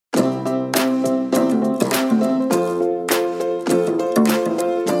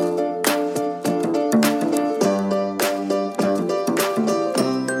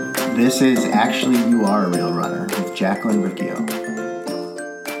This is Actually You Are a Real Runner with Jacqueline Riccio.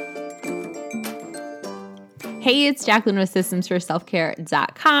 Hey, it's Jacqueline with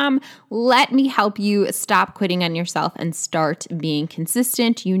systemsforselfcare.com. Let me help you stop quitting on yourself and start being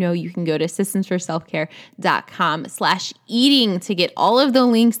consistent. You know, you can go to systemsforselfcare.com/eating to get all of the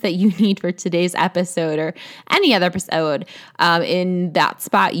links that you need for today's episode or any other episode. In that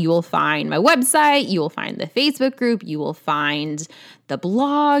spot, you will find my website, you will find the Facebook group, you will find the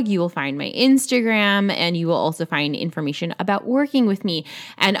blog, you will find my Instagram, and you will also find information about working with me.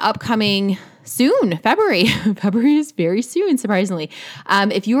 And upcoming soon, February. February is very soon, surprisingly.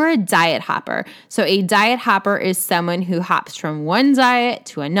 If you are a diet hopper, so a diet hopper is someone who hops from one diet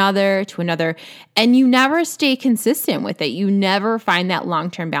to another, and you never stay consistent with it. You never find that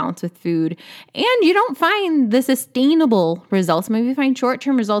long-term balance with food, and you don't find the sustainable results. Maybe you find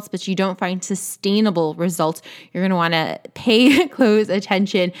short-term results, but you don't find sustainable results. You're going to want to pay close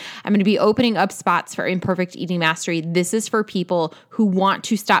attention. I'm going to be opening up spots for Imperfect Eating Mastery. This is for people who want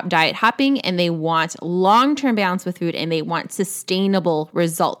to stop diet hopping and they want long-term balance with food and they want sustainable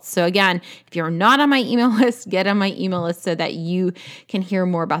results. So again, if you're not on my email list, get on my email list so that you can hear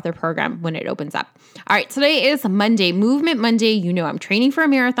more about the program when it opens up. All right, today is Monday, Movement Monday. You know I'm training for a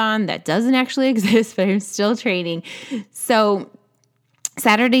marathon that doesn't actually exist, but I'm still training. So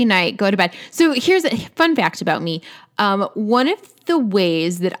Saturday night, go to bed. So here's a fun fact about me. One of the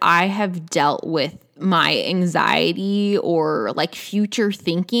ways that I have dealt with my anxiety or like future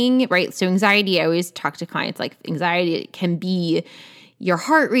thinking, right? So anxiety, I always talk to clients like anxiety, it can be your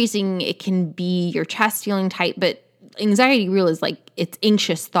heart racing, it can be your chest feeling tight, but anxiety really is like it's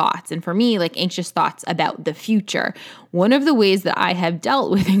anxious thoughts. And for me, like anxious thoughts about the future. One of the ways that I have dealt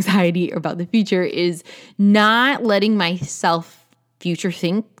with anxiety about the future is not letting myself future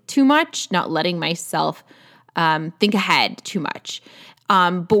think too much, not letting myself think ahead too much.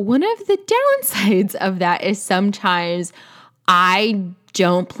 But one of the downsides of that is sometimes I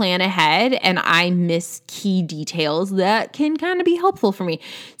don't plan ahead and I miss key details that can kind of be helpful for me.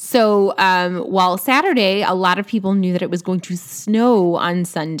 So while Saturday, a lot of people knew that it was going to snow on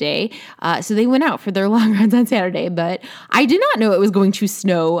Sunday. So they went out for their long runs on Saturday, but I did not know it was going to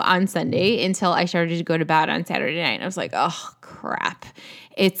snow on Sunday until I started to go to bed on Saturday night. I was like, oh, crap.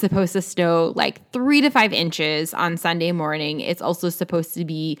 It's supposed to snow like 3 to 5 inches on Sunday morning. It's also supposed to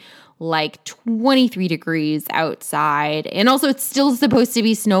be like 23 degrees outside. And also it's still supposed to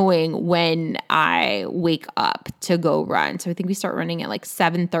be snowing when I wake up to go run. So I think we start running at like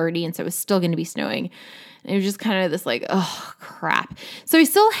 7:30. And so it was still going to be snowing. And it was just kind of this like, oh, crap. So I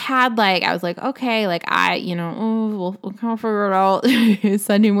still had like, I was like, okay, like we'll kind of figure it out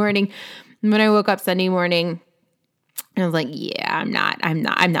Sunday morning. And when I woke up Sunday morning, I was like, yeah, I'm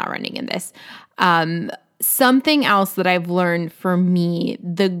not running in this. Something else that I've learned for me,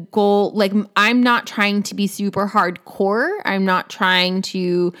 the goal, like I'm not trying to be super hardcore. I'm not trying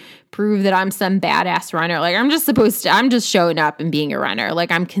to prove that I'm some badass runner. Like I'm just showing up and being a runner.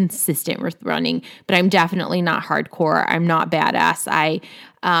 Like I'm consistent with running, but I'm definitely not hardcore. I'm not badass. I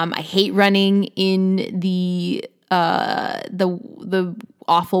hate running in the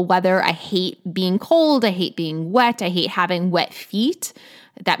awful weather. I hate being cold. I hate being wet. I hate having wet feet.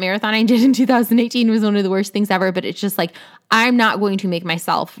 That marathon I did in 2018 was one of the worst things ever, but it's just like, I'm not going to make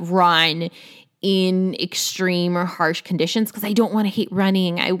myself run in extreme or harsh conditions because I don't want to hate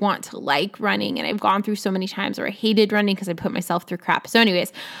running. I want to like running. And I've gone through so many times where I hated running because I put myself through crap. So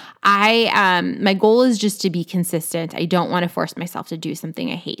anyways, my goal is just to be consistent. I don't want to force myself to do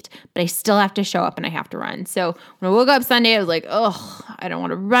something I hate, but I still have to show up and I have to run. So when I woke up Sunday, I was like, oh, I don't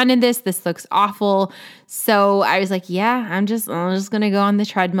want to run in this. This looks awful. So I was like, yeah, I'm just going to go on the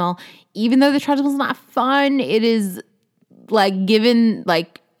treadmill. Even though the treadmill's not fun, it is like given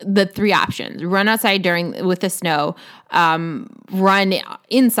like the 3 options: run outside with the snow, run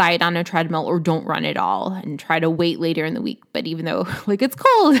inside on a treadmill, or don't run at all and try to wait later in the week. But even though like it's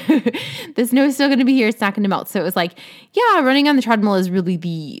cold, the snow is still going to be here. It's not going to melt. So it was like, yeah, running on the treadmill is really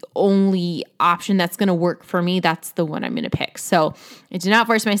the only option that's going to work for me. That's the one I'm going to pick. So I did not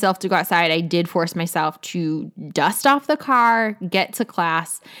force myself to go outside. I did force myself to dust off the car, get to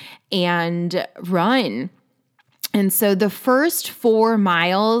class, and run. And so the first 4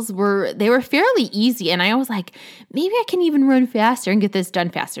 miles were fairly easy. And I was like, maybe I can even run faster and get this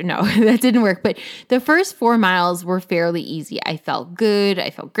done faster. No, that didn't work. But the first 4 miles were fairly easy. I felt good. I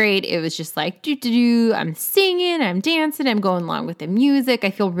felt great. It was just like, I'm singing, I'm dancing, I'm going along with the music. I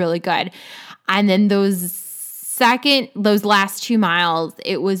feel really good. And then those last 2 miles,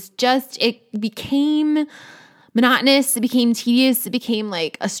 it became monotonous. It became tedious. It became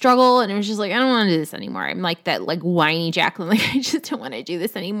like a struggle. And it was just like, I don't want to do this anymore. I'm like that like whiny Jacqueline. Like, I just don't want to do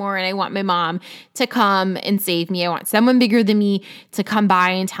this anymore. And I want my mom to come and save me. I want someone bigger than me to come by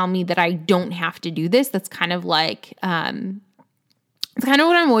and tell me that I don't have to do this. That's kind of like, it's kind of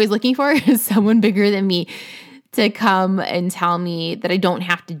what I'm always looking for, is someone bigger than me to come and tell me that I don't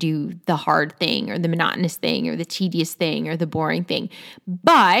have to do the hard thing or the monotonous thing or the tedious thing or the boring thing.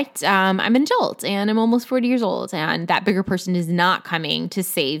 But I'm an adult and I'm almost 40 years old, and that bigger person is not coming to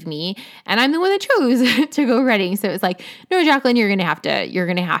save me. And I'm the one that chose to go running. So it's like, no, Jacqueline, you're going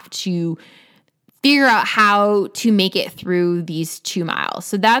to have to figure out how to make it through these 2 miles.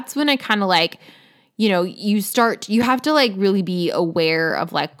 So that's when I kind of like, you have to like really be aware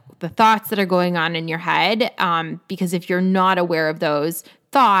of like the thoughts that are going on in your head. Because if you're not aware of those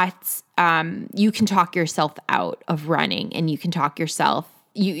thoughts, you can talk yourself out of running, and you can talk yourself,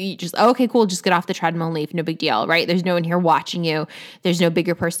 you just, okay, cool, just get off the treadmill and leave. No big deal, right? There's no one here watching you. There's no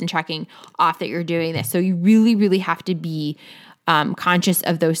bigger person checking off that you're doing this. So you really, really have to be conscious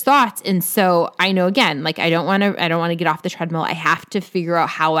of those thoughts. And so I know, again, like I don't want to get off the treadmill. I have to figure out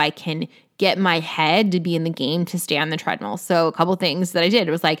how I can get my head to be in the game to stay on the treadmill. So a couple things that I did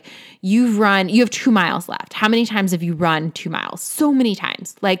was like, you have 2 miles left. How many times have you run 2 miles? So many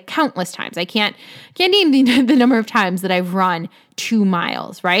times, like countless times. I can't name the number of times that I've run 2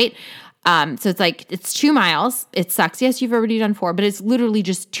 miles, right? So it's like, it's 2 miles. It sucks. Yes, you've already done 4, but it's literally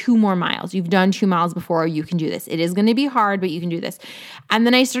just 2 more miles. You've done 2 miles before. You can do this. It is going to be hard, but you can do this. And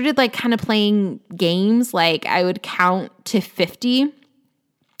then I started like kind of playing games. Like I would count to 50.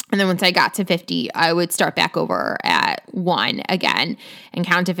 And then once I got to 50, I would start back over at 1 again and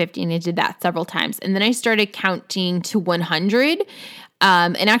count to 50. And I did that several times. And then I started counting to 100.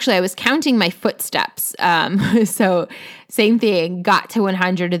 And actually, I was counting my footsteps. So same thing, got to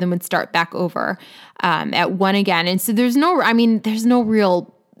 100 and then would start back over at 1 again. And so there's no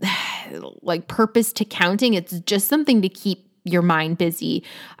real like purpose to counting. It's just something to keep your mind busy.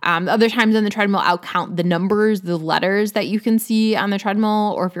 Other times on the treadmill, I'll count the numbers, the letters that you can see on the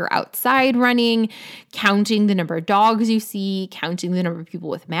treadmill, or if you're outside running, counting the number of dogs you see, counting the number of people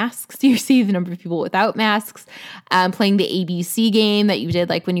with masks you see, the number of people without masks, playing the ABC game that you did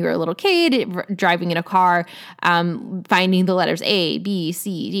like when you were a little kid, driving in a car, finding the letters A, B,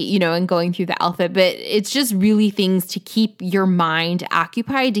 C, D, and going through the alphabet. But it's just really things to keep your mind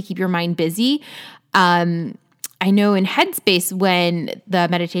occupied, to keep your mind busy. I know in Headspace, when the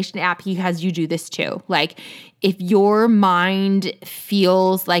meditation app, he has you do this too. Like if your mind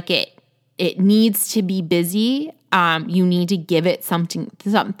feels like it needs to be busy, you need to give it something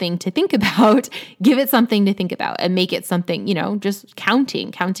to think about, give it something to think about and make it something, just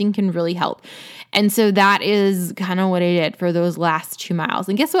counting can really help. And so that is kind of what I did for those last 2 miles.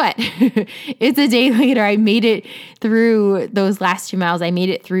 And guess what? It's a day later. I made it through those last 2 miles. I made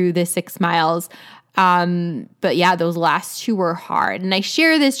it through the 6 miles. But yeah, those last 2 were hard. And I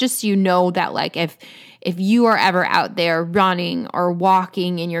share this just so you know that like if you are ever out there running or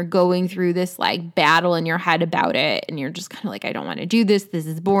walking and you're going through this like battle in your head about it, and you're just kind of like, I don't want to do this. This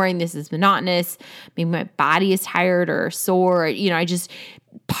is boring. This is monotonous. Maybe my body is tired or sore.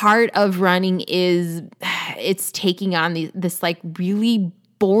 Part of running is it's taking on this like really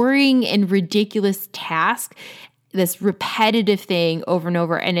boring and ridiculous task, this repetitive thing over and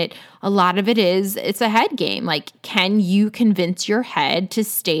over. And a lot of it's a head game. Like, can you convince your head to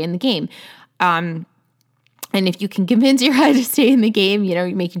stay in the game? And if you can convince your head to stay in the game,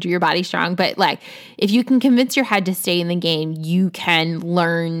 making sure your body's strong. But like, if you can convince your head to stay in the game, you can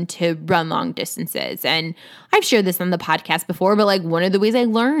learn to run long distances. And I've shared this on the podcast before, but like one of the ways I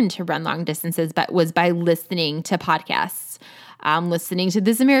learned to run long distances was by listening to podcasts. Listening to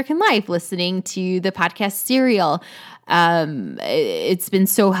This American Life, listening to the podcast Serial. It's been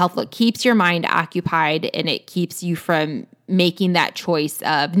so helpful. It keeps your mind occupied and it keeps you from making that choice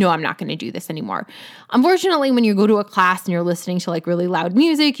of, no, I'm not going to do this anymore. Unfortunately, when you go to a class and you're listening to like really loud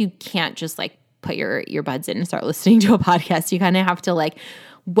music, you can't just like put your earbuds in and start listening to a podcast. You kind of have to like,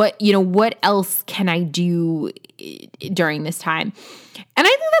 what else can I do during this time? And I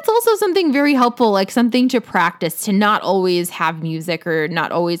think that's also something very helpful, like something to practice, to not always have music or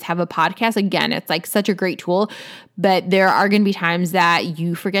not always have a podcast. Again, it's like such a great tool, but there are going to be times that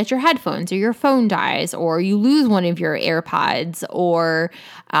you forget your headphones or your phone dies or you lose one of your AirPods or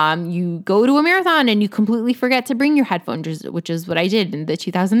you go to a marathon and you completely forget to bring your headphones, which is what I did in the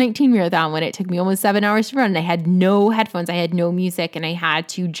 2019 marathon when it took me almost 7 hours to run. And I had no headphones, I had no music, and I had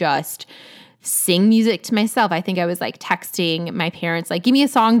to just sing music to myself. I think I was like texting my parents, like, give me a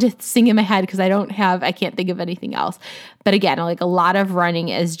song to sing in my head because I can't think of anything else. But again, like a lot of running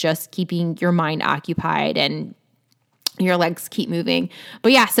is just keeping your mind occupied and your legs keep moving.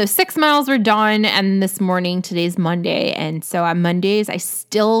 But yeah, so 6 miles were done. And this morning, today's Monday. And so on Mondays, I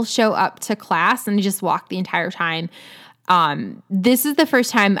still show up to class and just walk the entire time. This is the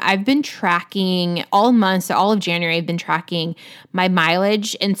first time I've been tracking all month. So all of January, I've been tracking my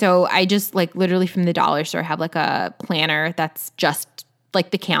mileage. And so I just like literally from the dollar store have like a planner that's just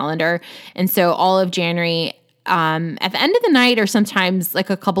like the calendar. And so all of January, at the end of the night or sometimes like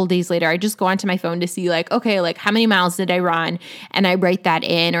a couple days later, I just go onto my phone to see like, okay, like how many miles did I run? And I write that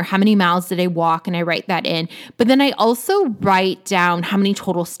in, or how many miles did I walk? And I write that in. But then I also write down how many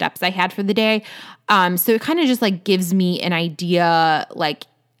total steps I had for the day. So it kind of just like gives me an idea like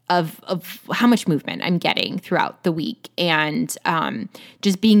of how much movement I'm getting throughout the week, and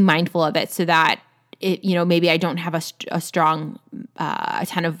just being mindful of it so that it, maybe I don't have a strong, a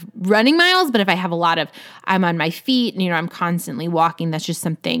ton of running miles, but if I have a lot of, I'm on my feet and, I'm constantly walking, that's just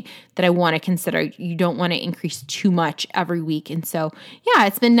something that I want to consider. You don't want to increase too much every week. And so, yeah,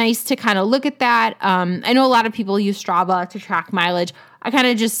 it's been nice to kind of look at that. I know a lot of people use Strava to track mileage. I kind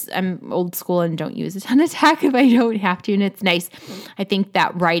of I'm old school and don't use a ton of tech if I don't have to. And it's nice. I think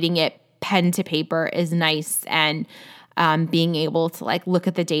that writing it pen to paper is nice, and being able to like look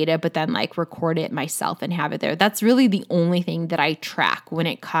at the data, but then like record it myself and have it there. That's really the only thing that I track when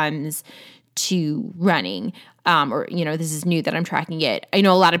it comes to running. Or, this is new that I'm tracking it. I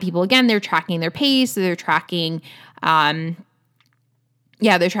know a lot of people, again, they're tracking their pace, so they're tracking, they're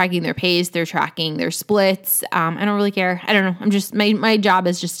tracking their pace, they're tracking their splits. I don't really care. I don't know. I'm just, my job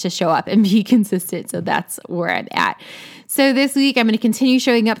is just to show up and be consistent. So that's where I'm at. So this week I'm going to continue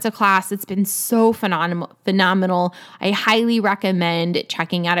showing up to class. It's been so phenomenal. I highly recommend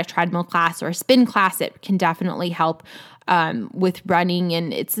checking out a treadmill class or a spin class. It can definitely help with running.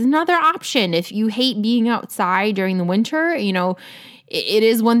 And it's another option. If you hate being outside during the winter, it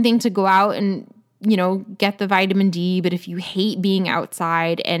is one thing to go out and get the vitamin D, but if you hate being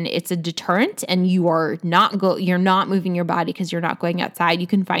outside and it's a deterrent and you're not moving your body because you're not going outside, you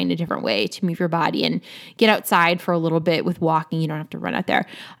can find a different way to move your body and get outside for a little bit with walking. You don't have to run out there.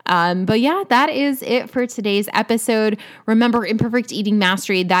 But yeah, that is it for today's episode. Remember, Imperfect Eating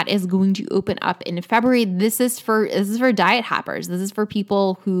Mastery, that is going to open up in February. This is for diet hoppers. This is for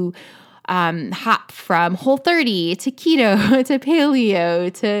people who hop from Whole30 to keto to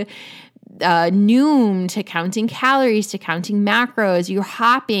paleo to Noom, to counting calories, to counting macros. You're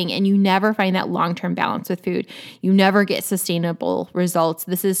hopping and you never find that long-term balance with food. You never get sustainable results.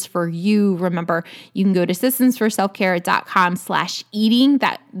 This is for you. Remember, you can go to systemsforselfcare.com/eating.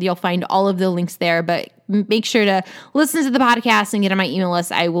 That you'll find all of the links there, but make sure to listen to the podcast and get on my email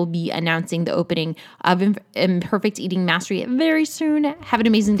list. I will be announcing the opening of Imperfect Eating Mastery very soon. Have an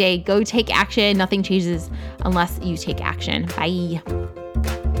amazing day. Go take action. Nothing changes unless you take action. Bye.